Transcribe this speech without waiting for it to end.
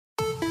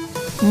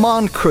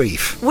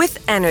Moncrief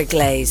with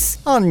Energlaze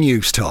on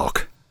News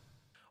Talk.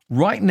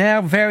 Right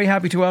now, very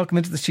happy to welcome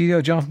into the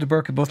studio Jonathan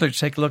DeBurca Butler to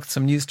take a look at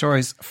some news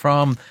stories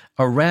from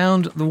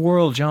around the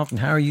world. Jonathan,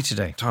 how are you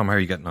today? Tom, how are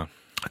you getting on?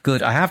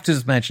 Good. I have to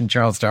just mention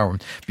Charles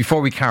Darwin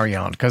before we carry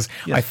on, because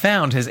I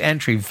found his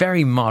entry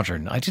very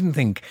modern. I didn't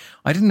think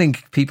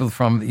people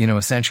from,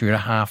 a century and a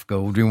half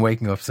ago would be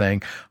waking up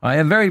saying, I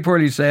am very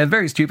poorly today, I'm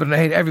very stupid, and I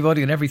hate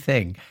everybody and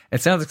everything.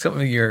 It sounds like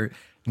something your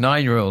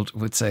 9-year-old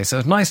would say. So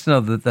it's nice to know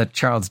that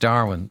Charles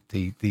Darwin,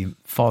 the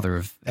father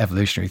of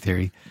evolutionary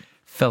theory,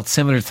 felt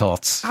similar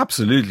thoughts.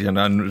 Absolutely, and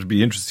it would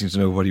be interesting to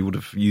know what he would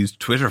have used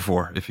Twitter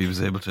for if he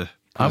was able to.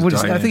 I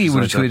think he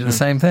would have tweeted the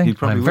same thing.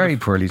 I'm very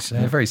poorly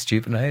today, very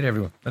stupid, I hate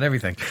everyone and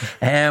everything.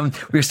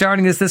 We're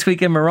starting this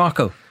week in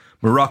Morocco.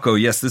 Morocco,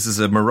 yes, this is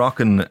a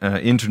Moroccan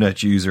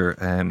internet user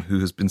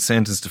who has been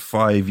sentenced to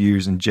 5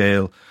 years in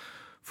jail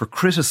for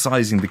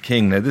criticising the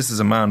king. Now, this is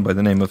a man by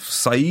the name of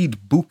Said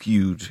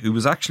Boukyoud, who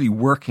was actually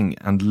working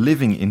and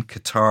living in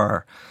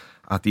Qatar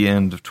at the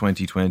end of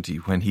 2020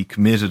 when he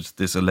committed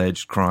this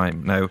alleged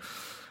crime. Now,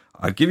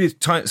 I'll give you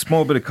a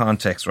small bit of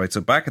context, right? So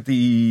back in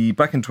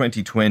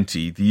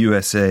 2020, the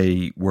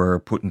USA were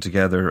putting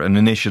together an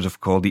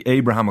initiative called the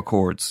Abraham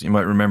Accords. You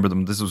might remember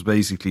them. This was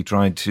basically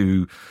trying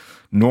to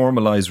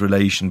normalise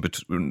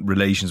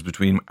relations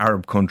between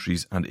Arab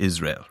countries and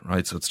Israel,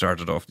 right? So it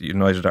started off the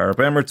United Arab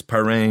Emirates,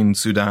 Bahrain,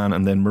 Sudan,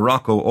 and then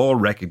Morocco all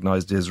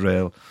recognised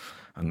Israel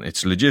and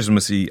its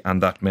legitimacy,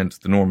 and that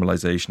meant the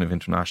normalisation of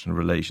international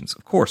relations.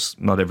 Of course,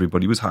 not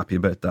everybody was happy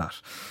about that.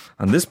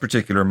 And this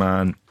particular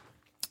man,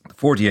 the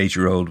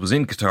 48-year-old, was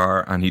in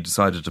Qatar, and he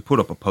decided to put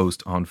up a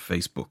post on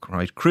Facebook,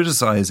 right,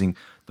 criticising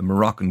the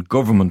Moroccan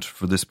government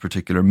for this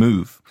particular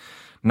move.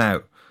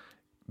 Now,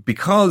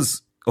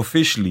 because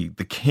officially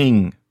the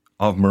king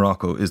of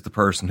Morocco is the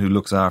person who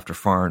looks after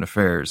foreign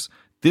affairs,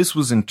 this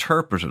was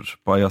interpreted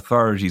by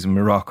authorities in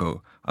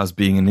Morocco as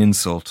being an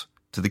insult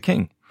to the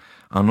king.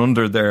 And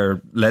under their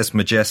lèse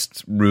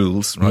majesté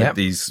rules, right,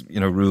 these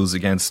rules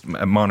against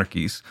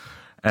monarchies,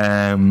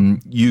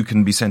 you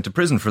can be sent to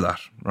prison for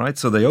that, right?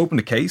 So they opened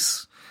a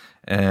case.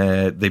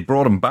 They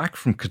brought him back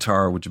from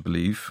Qatar, would you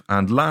believe?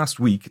 And last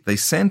week they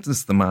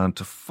sentenced the man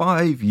to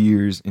 5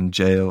 years in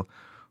jail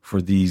for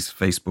these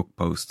Facebook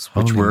posts,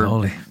 which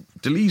were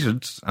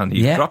deleted, and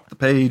he dropped the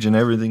page and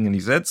everything, and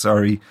he said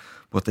sorry,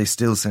 but they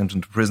still sent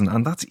him to prison.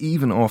 And that's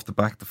even off the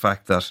back of the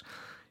fact that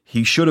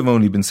he should have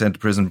only been sent to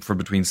prison for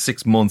between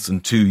 6 months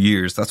and 2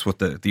 years. That's what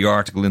the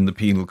article in the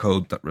penal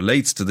code that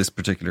relates to this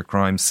particular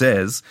crime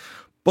says.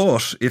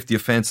 But if the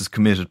offence is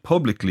committed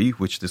publicly,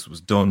 which this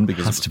was done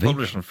because it was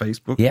published on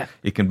Facebook,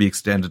 it can be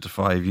extended to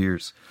 5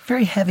 years.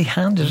 Very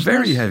heavy-handed.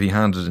 Very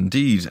heavy-handed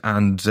indeed.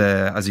 And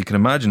as you can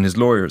imagine, his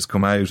lawyer has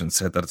come out and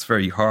said that it's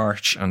very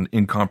harsh and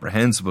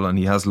incomprehensible, and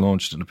he has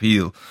launched an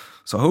appeal.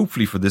 So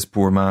hopefully for this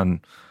poor man,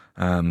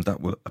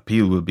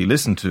 appeal will be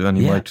listened to, and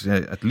he might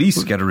at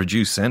least get a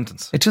reduced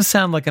sentence. It does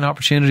sound like an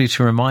opportunity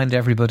to remind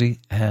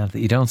everybody that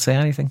you don't say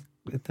anything.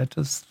 That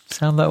does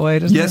sound that way,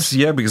 doesn't it? Yes,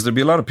 because there'll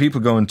be a lot of people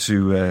going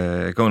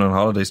on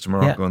holidays to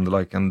Morocco and the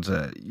like, and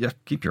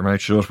keep your mouth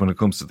shut when it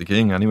comes to the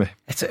king. Anyway,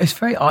 it's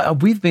very.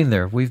 We've been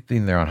there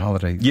on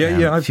holiday.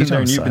 I've been there,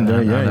 and you've been there.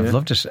 And I've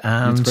loved it.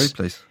 And it's a great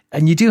place.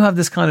 And you do have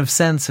this kind of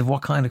sense of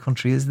what kind of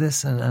country is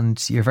this,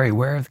 and you're very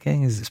aware of the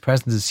king. His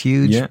presence is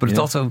huge, but it's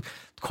also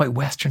quite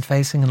Western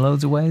facing in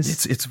loads of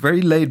ways. It's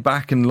very laid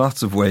back in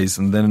lots of ways,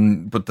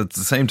 but at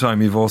the same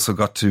time you've also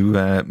got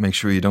to make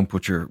sure you don't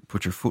put your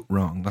foot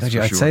wrong. That's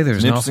I'd say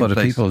there's an awful lot of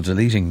people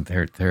deleting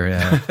their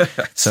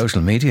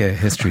social media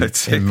history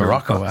in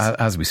Morocco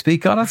as we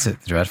speak. God, that's a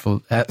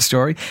dreadful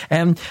story.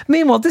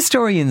 Meanwhile, this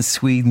story in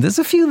Sweden, there's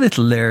a few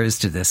little layers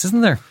to this,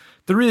 isn't there?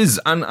 There is,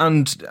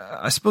 and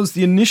I suppose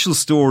the initial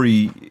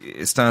story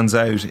stands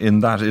out in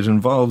that it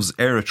involves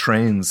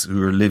Eritreans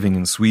who are living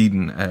in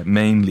Sweden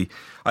mainly.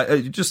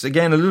 Just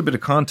again, a little bit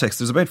of context.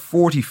 There's about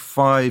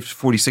 45 to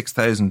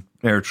 46,000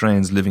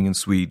 Eritreans living in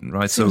Sweden,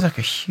 right? Seems like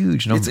a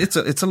huge number.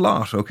 It's a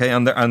lot, okay,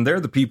 and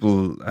they're the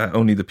people,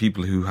 only the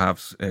people who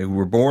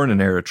were born in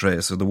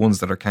Eritrea, so the ones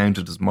that are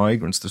counted as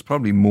migrants. There's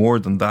probably more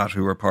than that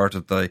who are part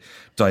of the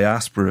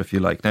diaspora, if you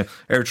like. Now,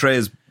 Eritrea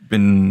has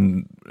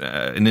been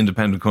an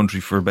independent country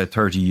for about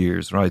 30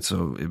 years, right?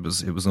 So it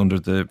was under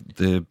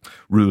the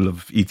rule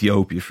of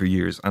Ethiopia for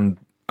years, and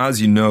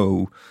as you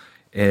know,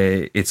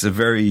 it's a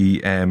very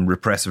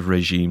repressive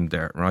regime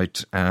there,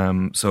 right?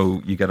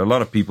 So you get a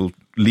lot of people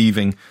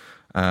leaving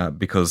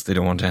because they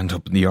don't want to end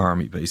up in the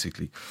army,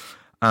 basically.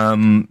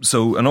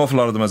 So an awful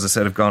lot of them, as I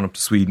said, have gone up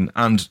to Sweden,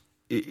 and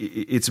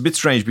it's a bit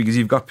strange because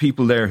you've got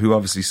people there who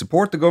obviously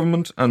support the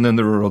government, and then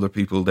there are other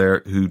people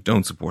there who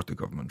don't support the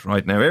government,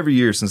 right? Now, every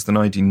year since the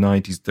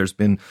 1990s, there's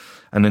been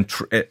an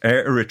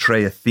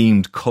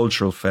Eritrea-themed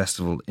cultural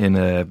festival in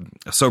a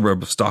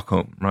suburb of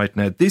Stockholm, right?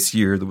 Now, this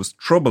year there was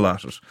trouble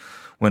at it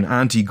when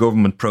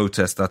anti-government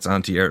protests, that's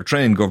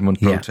anti-Eritrean government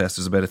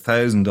protesters, about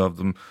 1,000 of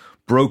them,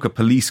 broke a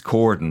police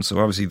cordon. So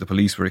obviously the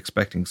police were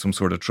expecting some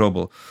sort of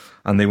trouble,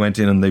 and they went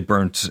in and they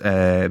burnt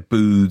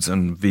booths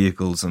and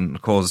vehicles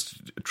and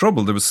caused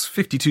trouble. There was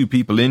 52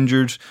 people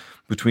injured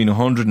between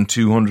 100 and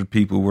 200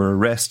 people were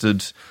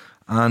arrested.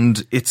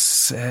 And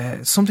it's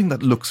something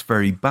that looks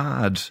very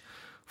bad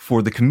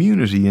for the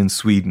community in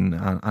Sweden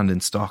and in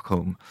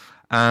Stockholm.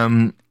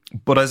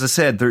 But as I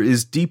said, there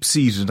is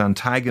deep-seated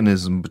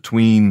antagonism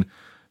between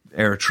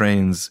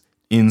Eritreans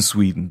in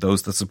Sweden,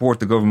 those that support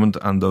the government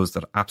and those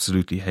that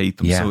absolutely hate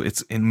them. So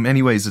it's, in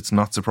many ways, it's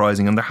not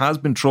surprising. And there has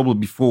been trouble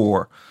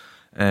before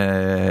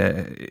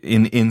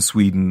in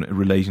Sweden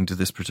relating to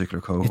this particular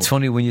cohort. It's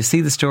funny, when you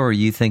see the story,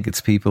 you think it's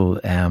people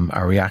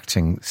are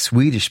reacting,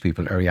 Swedish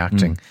people are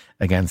reacting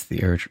against the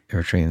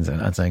Eritreans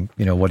and saying,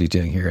 what are you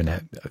doing here now?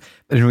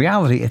 But in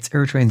reality, it's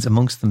Eritreans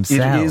amongst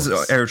themselves. It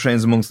is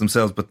Eritreans amongst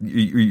themselves, but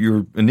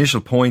your initial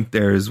point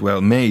there is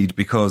well made,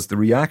 because the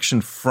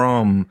reaction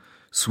from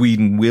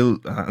Sweden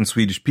and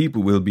Swedish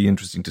people will be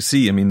interesting to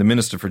see. I mean, the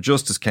Minister for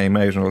Justice came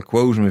out, and I'll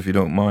quote him if you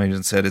don't mind,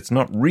 and said it's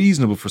not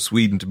reasonable for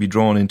Sweden to be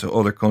drawn into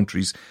other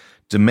countries'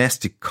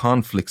 domestic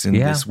conflicts in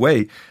this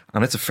way.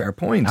 And it's a fair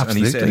point.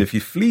 Absolutely. And he said if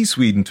you flee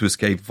Sweden to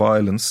escape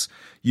violence,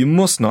 you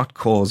must not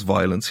cause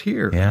violence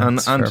here. Yeah,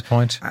 that's a fair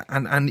point.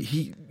 And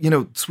he,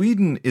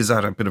 Sweden is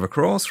at a bit of a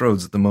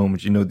crossroads at the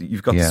moment.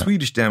 You've got the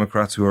Swedish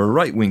Democrats, who are a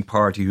right-wing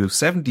party, who have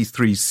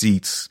 73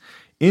 seats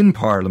in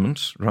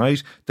Parliament,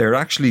 right? They're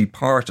actually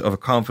part of a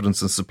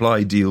confidence and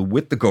supply deal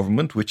with the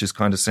government, which is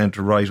kind of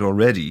centre-right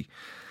already.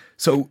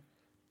 So,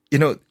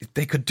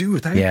 they could do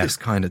without this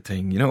kind of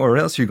thing, or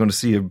else you're going to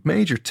see a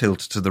major tilt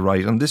to the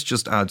right, and this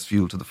just adds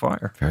fuel to the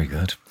fire. Very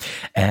good.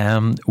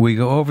 We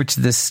go over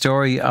to this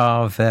story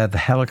of the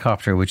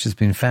helicopter, which has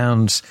been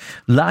found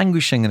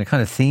languishing in a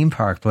kind of theme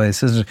park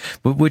place, isn't it?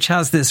 But which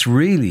has this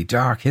really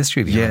dark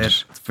history behind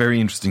it. It's a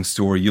very interesting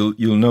story.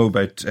 You'll know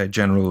about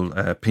General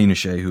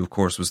Pinochet, who of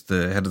course was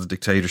the head of the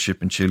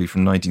dictatorship in Chile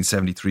from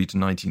 1973 to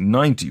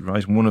 1990,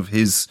 right? And one of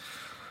his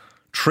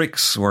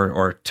tricks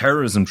or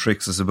terrorism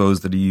tricks, I suppose,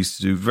 that he used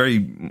to do, very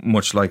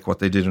much like what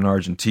they did in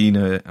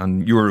Argentina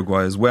and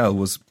Uruguay as well,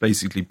 was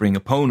basically bring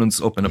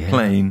opponents up in a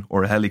plane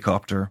or a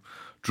helicopter,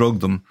 drug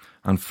them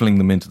and fling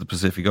them into the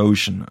Pacific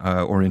Ocean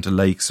or into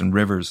lakes and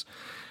rivers.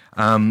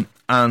 And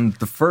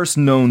the first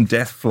known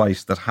death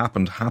flight that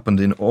happened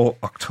in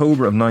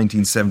October of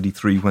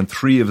 1973, when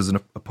 3 of his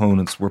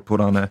opponents were put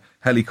on a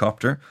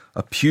helicopter,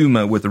 a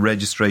Puma with the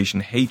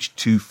registration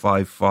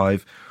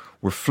H255,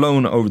 were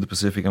flown over the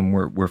Pacific and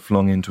were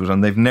flung into it,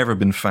 and they've never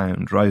been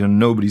found, right? And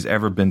nobody's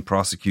ever been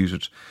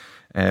prosecuted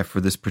for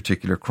this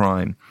particular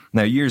crime.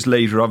 Now, years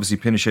later, obviously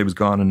Pinochet was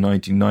gone in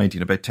 1990,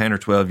 and about 10 or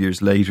 12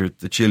 years later,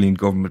 the Chilean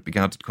government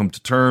began to come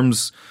to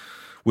terms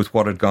with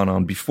what had gone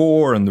on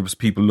before, and there was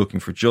people looking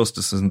for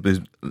justice, and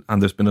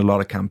there's been a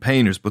lot of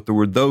campaigners, but there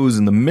were those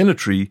in the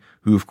military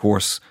who, of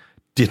course,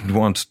 didn't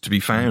want to be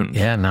found.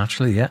 Yeah,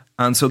 naturally, yeah.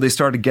 And so they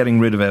started getting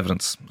rid of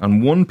evidence.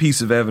 And one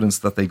piece of evidence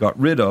that they got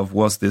rid of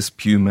was this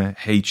Puma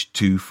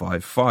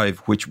H255,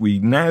 which we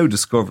now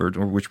discovered,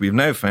 or which we have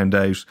now found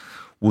out,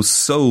 was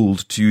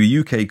sold to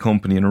a UK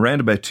company in around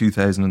about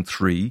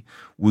 2003,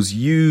 was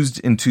used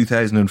in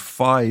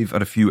 2005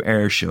 at a few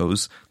air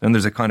shows. Then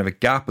there's a kind of a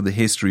gap of the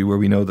history where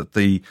we know that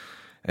the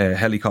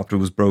helicopter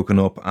was broken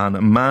up, and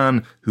a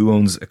man who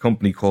owns a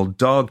company called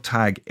Dog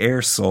Tag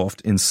Airsoft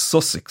in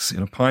Sussex,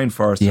 in a pine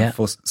forest in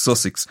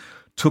Sussex,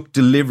 took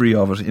delivery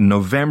of it in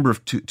November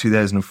of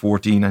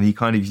 2014, and he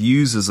kind of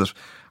uses it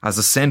as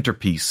a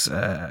centerpiece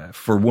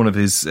for one of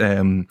his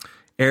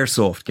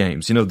airsoft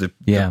games,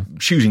 the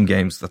shooting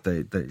games that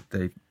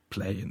they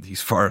play in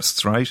these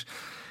forests, right?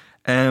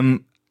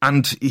 And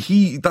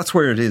that's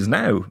where it is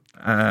now.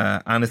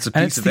 And it's a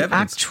piece of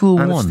evidence. Actual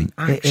one. It's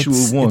the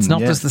actual one. It's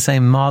not just the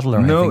same model or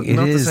anything.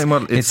 No, not the same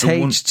model. It's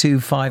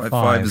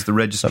H255 is the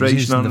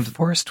registration on it. The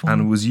first one.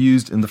 And it was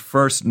used in the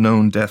first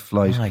known death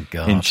flight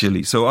in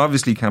Chile. So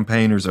obviously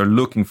campaigners are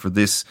looking for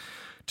this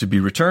to be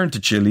returned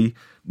to Chile,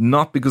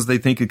 not because they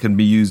think it can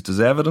be used as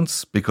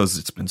evidence, because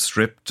it's been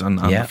stripped and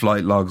the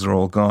flight logs are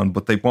all gone,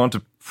 but they want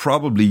to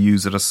probably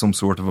use it as some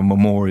sort of a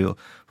memorial.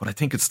 But I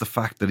think it's the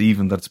fact that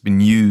even that it's been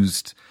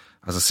used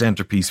as a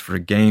centerpiece for a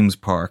games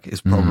park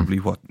is probably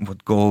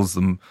what galls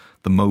them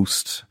the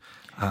most.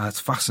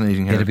 It's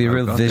fascinating. It'd be a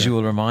real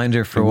visual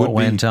reminder for what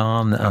went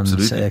on,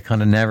 and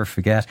kind of never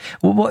forget.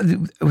 Well,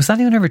 was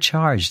anyone ever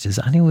charged? Does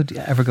anyone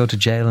ever go to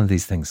jail in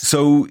these things?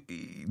 So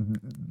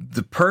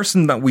the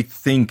person that we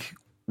think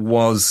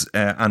was,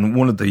 and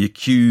one of the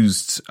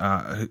accused,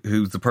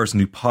 who's the person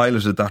who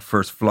piloted that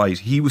first flight,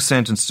 he was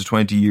sentenced to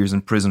 20 years in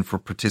prison for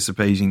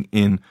participating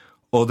in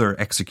other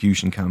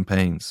execution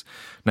campaigns.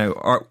 Now,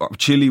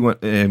 Chile,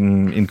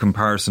 in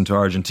comparison to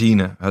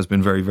Argentina, has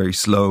been very, very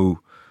slow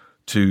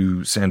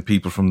to send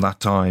people from that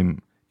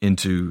time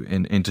into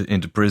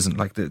prison.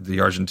 Like the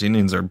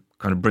Argentinians are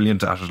kind of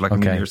brilliant at it. Like, I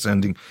mean, they're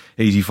sending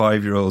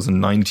 85-year-olds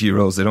and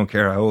 90-year-olds. They don't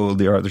care how old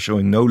they are. They're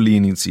showing no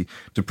leniency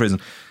to prison.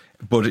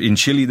 But in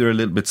Chile, they're a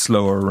little bit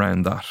slower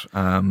around that.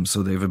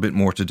 So they have a bit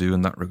more to do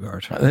in that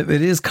regard.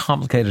 It is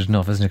complicated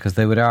enough, isn't it? Because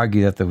they would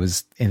argue that there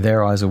was, in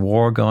their eyes, a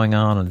war going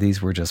on, and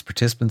these were just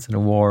participants in a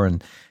war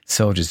and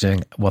soldiers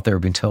doing what they were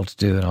being told to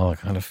do, and all that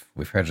kind of,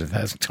 we've heard it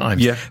 1,000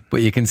 times. Yeah.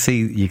 But you can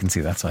see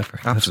that side for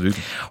it.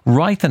 Absolutely.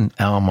 Right then,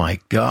 oh my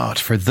God,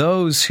 for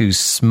those who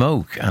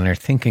smoke and are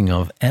thinking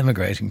of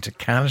emigrating to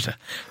Canada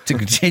to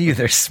continue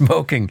their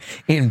smoking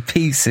in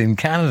peace in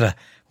Canada,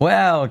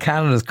 well,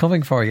 Canada's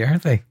coming for you,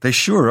 aren't they? They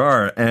sure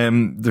are.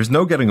 There's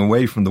no getting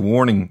away from the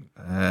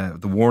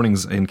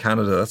warnings in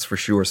Canada, that's for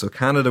sure. So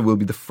Canada will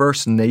be the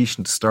first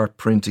nation to start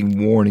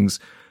printing warnings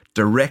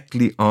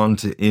directly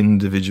onto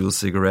individual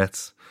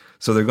cigarettes.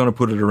 So they're going to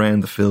put it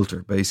around the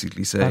filter,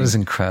 basically saying that is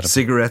incredible.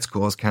 Cigarettes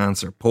cause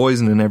cancer,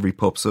 poison in every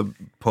puff. So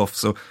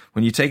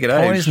when you take it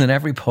out, poison in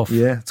every puff.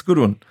 Yeah, it's a good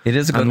one. It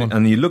is a good one.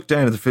 And you look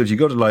down at the filter, you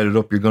go to light it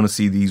up, you're going to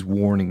see these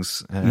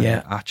warnings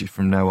at you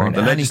from now on.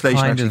 The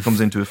legislation actually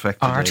comes into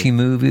effect today. Arty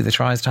movie that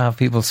tries to have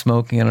people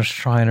smoking in it,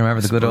 trying to remember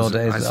the good old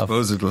days. I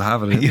suppose it'll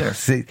have it in there.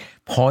 See,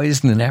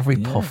 poison in every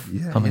puff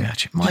coming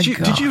at you. My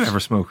God. Did you ever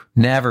smoke?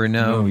 Never,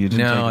 no. You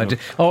didn't. No, I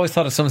always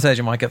thought at some stage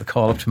I might get the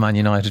call up to Man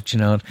United, you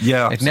know.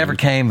 Yeah, it never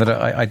came, but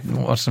I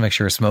wanted to make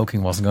sure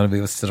smoking wasn't going to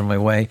be what stood in my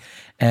way.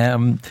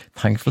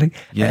 Thankfully.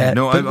 Yeah,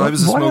 I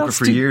was a smoker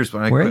for years,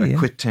 but I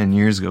quit 10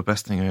 years ago.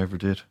 Best thing I ever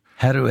did.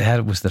 How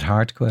was it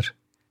hard to quit?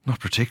 Not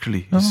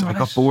particularly. I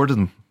got bored of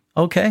them.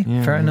 Okay,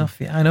 fair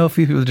enough. Yeah, I know a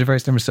few people do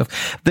various different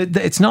stuff.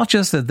 It's not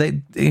just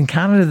that in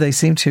Canada they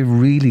seem to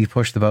really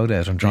push the boat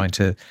out on trying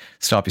to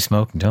stop you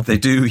smoking, don't they? They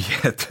do,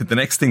 yeah. The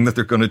next thing that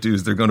they're going to do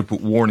is they're going to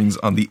put warnings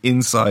on the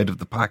inside of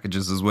the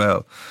packages as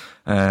well.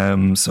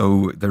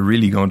 So they're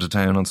really going to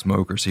town on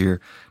smokers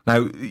here.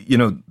 Now,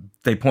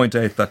 they point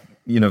out that,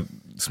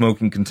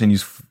 smoking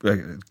continues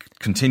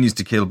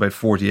to kill about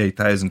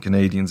 48,000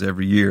 Canadians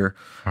every year.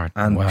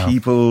 And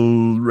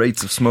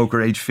rates of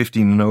smoker age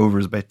 15 and over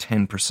is about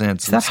 10%.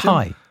 Is that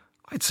high?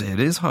 I'd say it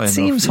is high enough.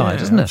 Seems high,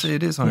 doesn't it? I'd say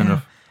it is high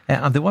enough.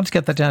 And they want to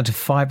get that down to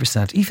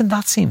 5%. Even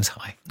that seems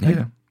high.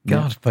 Yeah.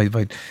 God, by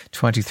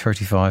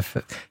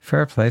 2035.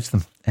 Fair play to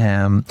them.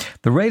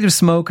 The rate of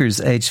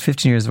smokers aged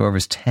 15 years or over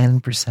is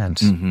 10%.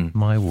 Mm-hmm.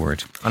 My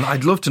word. And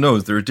I'd love to know,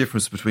 is there a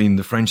difference between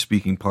the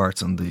French-speaking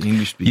parts and the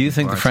English-speaking parts? You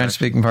think the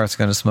French-speaking parts are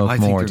going to smoke more? I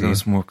think they're going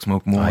to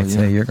smoke more. I'd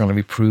say you're going to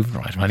be proven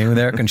right. Anyone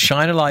there can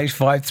shine a light.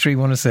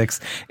 53106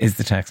 is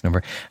the text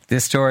number.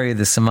 This story,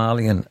 the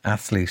Somalian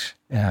athlete,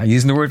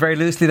 using the word very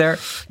loosely there.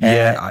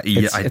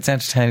 It's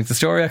entertaining. It's a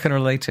story I can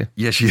relate to.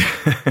 Yeah,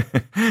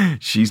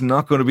 she's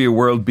not going to be a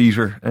world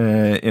beater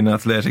in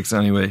athletics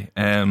anyway.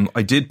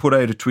 I did put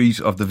out a tweet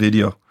of the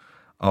video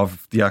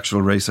of the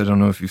actual race. I don't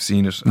know if you've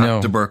seen it. No.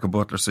 At DeBurca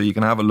Butler, so you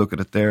can have a look at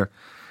it there.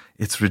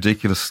 It's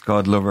ridiculous.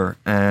 God love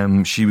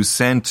her. She was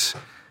sent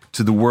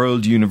to the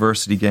World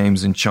University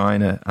Games in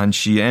China, and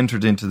she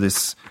entered into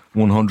this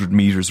 100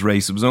 metres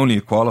race. It was only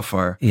a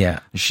qualifier.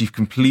 Yeah. She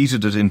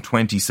completed it in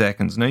 20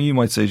 seconds. Now you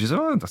might say,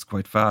 that's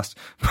quite fast.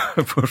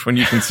 But when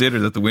you consider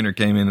that the winner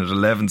came in at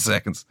 11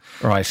 seconds,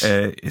 right,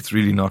 it's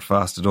really not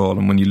fast at all.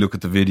 And when you look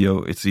at the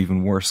video, it's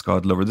even worse.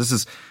 God love her. This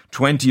is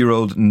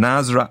 20-year-old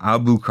Nazra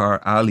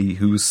Abukar Ali,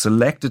 who was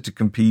selected to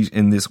compete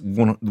in this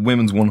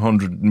women's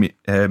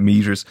 100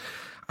 metres.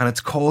 And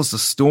it's caused a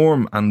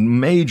storm and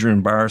major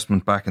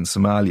embarrassment back in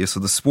Somalia. So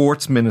the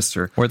sports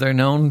minister... Were they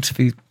known to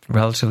be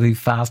relatively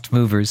fast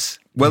movers?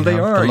 Well, they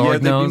are.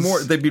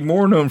 They'd be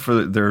more known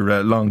for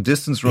their long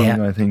distance running,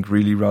 I think,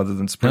 really, rather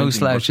than sprinting. No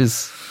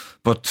slouches.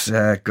 But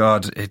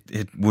God,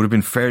 it would have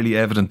been fairly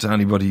evident to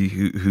anybody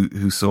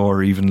who saw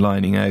her even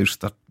lining out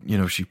that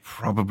she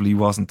probably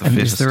wasn't the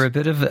fittest. Is there a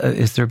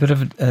bit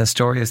of a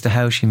story as to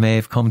how she may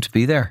have come to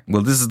be there?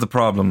 Well, this is the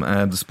problem.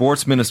 The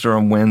sports minister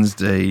on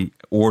Wednesday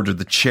ordered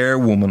the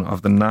chairwoman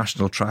of the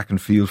National Track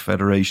and Field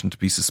Federation to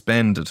be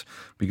suspended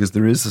because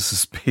there is a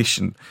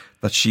suspicion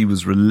that she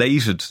was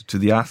related to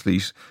the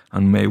athlete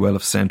and may well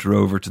have sent her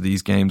over to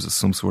these games as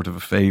some sort of a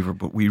favour,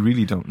 but we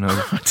really don't know.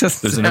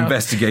 There's an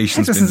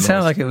investigation. It doesn't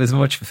sound like it was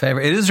much of a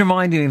favour. It is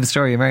reminding me of the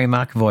story of Mary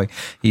McAvoy.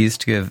 He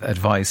used to give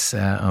advice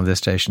on this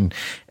station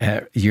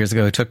years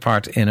ago. He took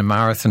part in a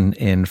marathon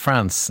in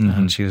France,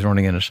 and she was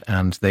running in it,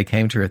 and they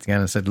came to her at the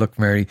end and said, "Look,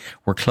 Mary,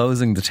 we're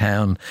closing the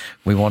town.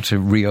 We want to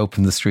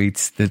reopen the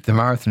streets. The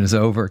marathon is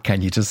over.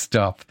 Can you just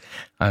stop?"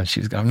 And she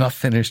was going, "I'm not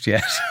finished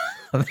yet."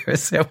 They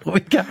said, "Well, we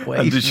can't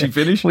wait." And did she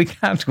finish? We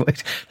can't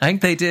wait. I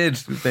think they did.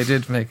 They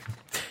did make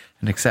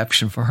an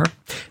exception for her.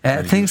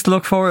 Things to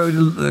look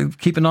forward,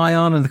 keep an eye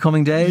on in the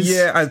coming days.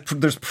 Yeah,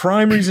 there's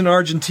primaries in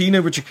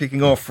Argentina which are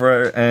kicking off,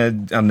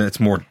 and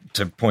it's more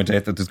to point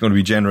out that there's going to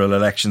be general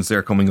elections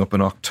there coming up in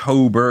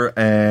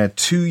October.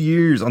 2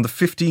 years, on the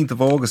 15th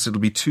of August, it'll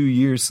be 2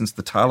 years since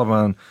the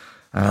Taliban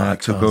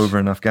took over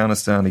in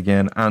Afghanistan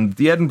again. And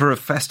the Edinburgh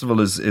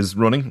Festival is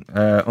running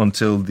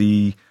until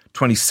the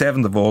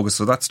 27th of August,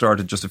 so that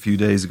started just a few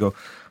days ago.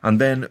 And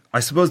then I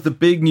suppose the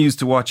big news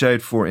to watch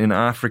out for in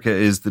Africa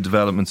is the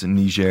developments in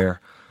Niger.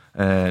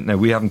 Now,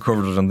 we haven't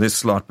covered it on this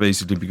slot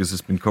basically because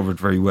it's been covered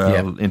very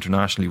well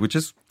internationally, which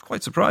is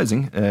quite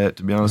surprising,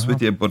 to be honest with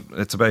you, but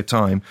it's about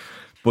time.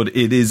 But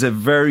it is a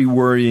very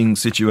worrying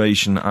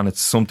situation, and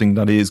it's something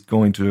that is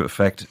going to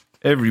affect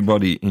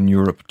everybody in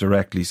Europe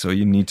directly, so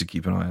you need to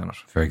keep an eye on it.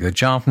 Very good,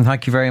 Jonathan.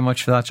 Thank you very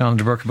much for that, John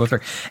DeBurca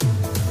Butler.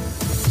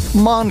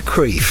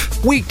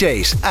 Moncrief,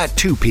 weekdays at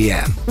 2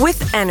 p.m.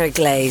 with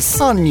Energlaze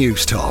on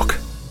News Talk.